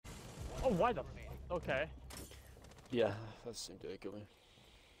why the? Okay. Yeah, that's the same day it killed me.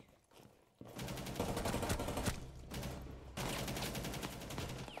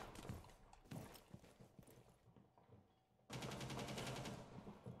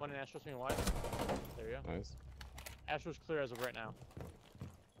 One in Astro swing wide. There you go. Nice. Astro's clear as of right now.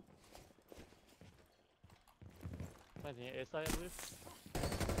 Planting A side, I believe.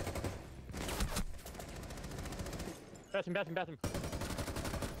 Bathroom.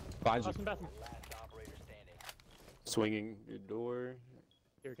 Behind you. Awesome bathroom. Swinging your door.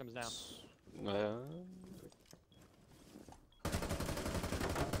 Here he comes now.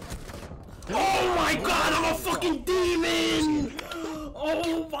 Oh my god, I'm a fucking demon!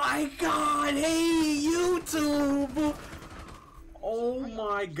 Oh my god, hey YouTube! Oh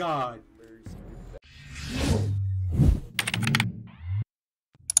my god.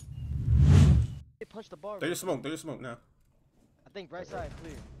 They punched the bar. There's smoke now. I think right side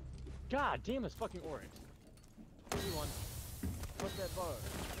clear. God damn, it's fucking orange. 31. Push that bar.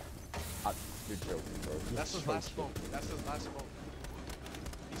 You're joking, bro. That's his last smoke.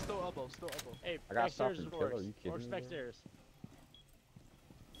 He's still elbow, Hey, I got back stopped stairs and is killed. Are Orcs. you kidding Orcs me, back bro? stairs.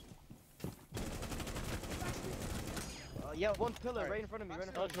 Yeah, one pillar right in front of me.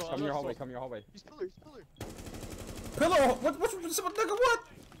 Come your hallway. He's pillar. Pillow, what, nigga, what?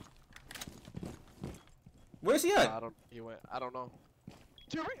 Where's he at? I don't know.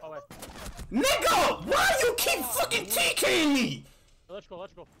 Oh, wait. Nigga, why you keep fucking TKing me? Electrical.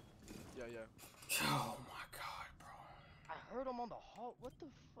 Yeah. Oh my god, bro. I heard him on the hall. What the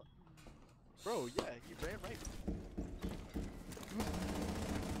fuck? Bro, yeah, he ran right.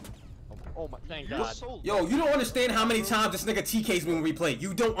 Oh my, Thank you're God. so Yo, you don't understand how many times this nigga TKs me when we play.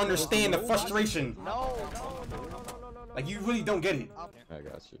 You don't understand the frustration. No. Like, you really don't get it. I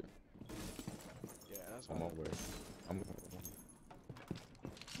got you. Yeah, that's I'm one. over it.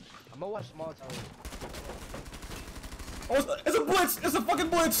 I'm gonna watch small tower. Oh, it's a blitz! It's a fucking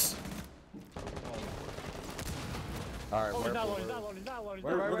blitz! Alright, Oh, he's not alone.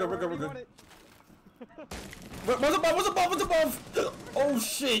 We're good. What's above? Oh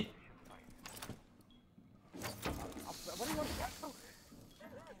shit! What do you want to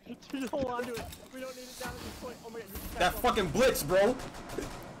do? You hold on to it. We don't need it down at this point. Oh my god. That fucking blitz, bro!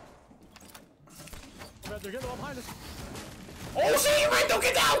 They're getting all behind us. Oh shit, you're right, don't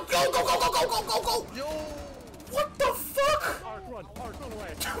get down! Go! Yo! What the fuck? Arc, run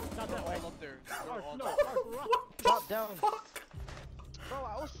away. Not that way. All up there. Arc, All no, up Arc, run. Drop down. Fuck? Bro,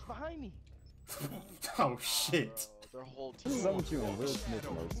 I was behind me. Oh shit. Their whole team. Some you and Will Smith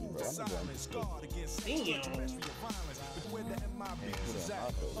Mercy, bro. I'm gonna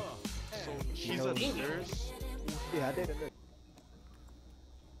So she's upstairs. Yeah, I did it.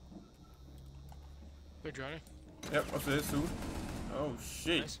 Wait, Johnny. Yep, what's this, too? Oh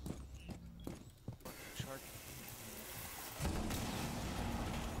shit. Nice. Shark.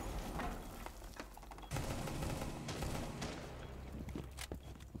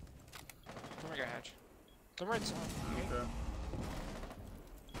 Oh my god, hatch. The right side. Okay.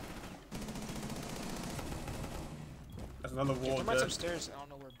 That's another wall The right's upstairs. I don't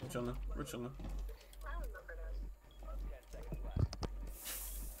know where. We're chilling.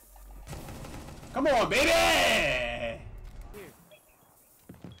 Come on, baby! Here.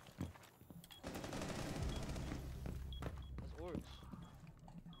 That's orange.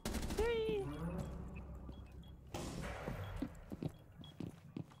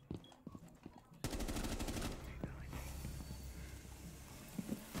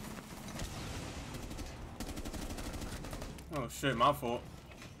 Oh shit, my fault.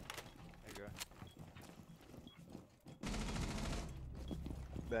 There you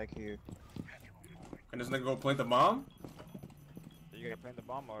go. Back here. Can this nigga go plant the bomb? You gonna plant the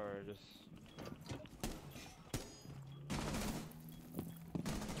bomb or just?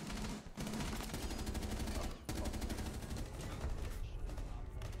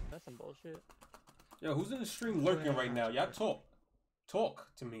 That's some bullshit. Yo, who's in the stream lurking right now? Y'all talk. Talk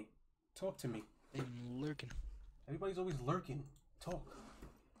to me. Talk to me. They lurking. Everybody's always lurking. Talk.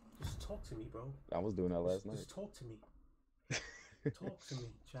 Just talk to me, bro. I was doing that last night. Just talk to me. Talk to me,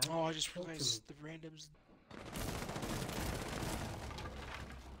 Chad. Oh, I just Talk to realized the randoms.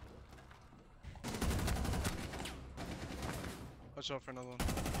 Watch out for another one.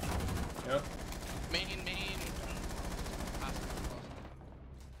 Yep. Main.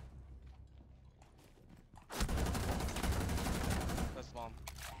 That's the bomb.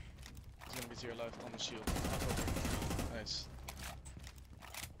 He's gonna be to your left on the shield. Nice.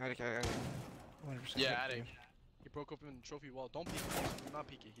 Attic. 100%. Yeah, attic. He broke open the trophy wall. Don't peek it. Do not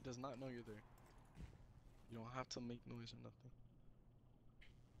peek it. He does not know you're there. You don't have to make noise or nothing.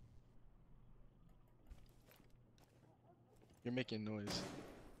 You're making noise.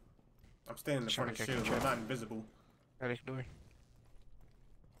 I'm standing in the front of shield. I'm not invisible. Attic door.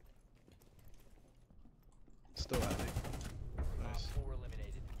 Still attic. Nice.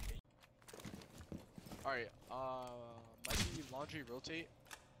 Alright, might be laundry rotate.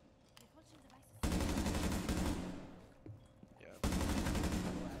 Yeah.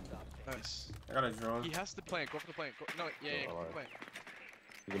 Nice. I got a drone. He has the plant. Go for the plant. Go, no, yeah, go for the plant.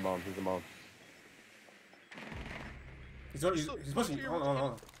 He's a bomb. He's a bomb. He's pushing. Hold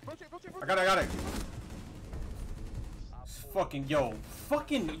on. I got it. Fucking yo.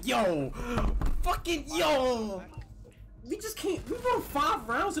 We just can't. We won 5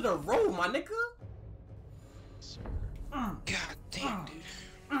 rounds in a row, my nigga. Sir. God damn, dude.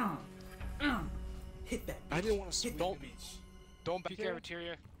 Hit that. I didn't want to Hit don't that bitch. don't back there.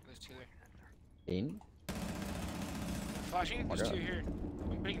 Cafeteria. There's 2 there. In? Flashing. There's 2 here.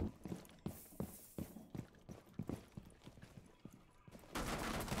 I'm putting.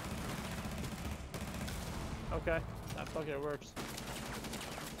 Okay, that fucking works.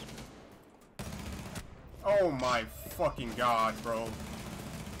 Oh my fucking god, bro.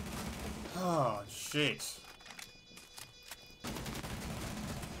 Oh shit.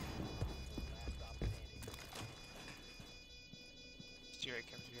 Cafeteria.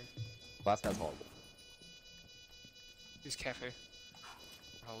 Cafeteria. Last man's horrible. He's cafe.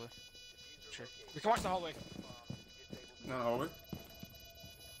 Hallway. Sure. We can watch the hallway. No, hold it.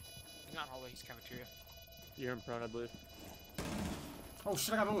 He's not hallway. He's cafeteria. You're in prone, I believe. Oh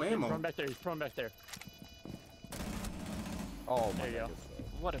shit, I got no He's ammo. prone back there. He's prone back there. Oh my There you go. god.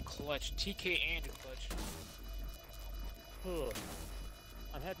 What a clutch. TK and a clutch. Ugh.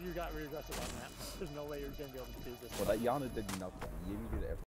 I'm happy you got reaggressive on that. There's no way you're gonna be able to do this. Well, that Yana did nothing. He didn't do everything.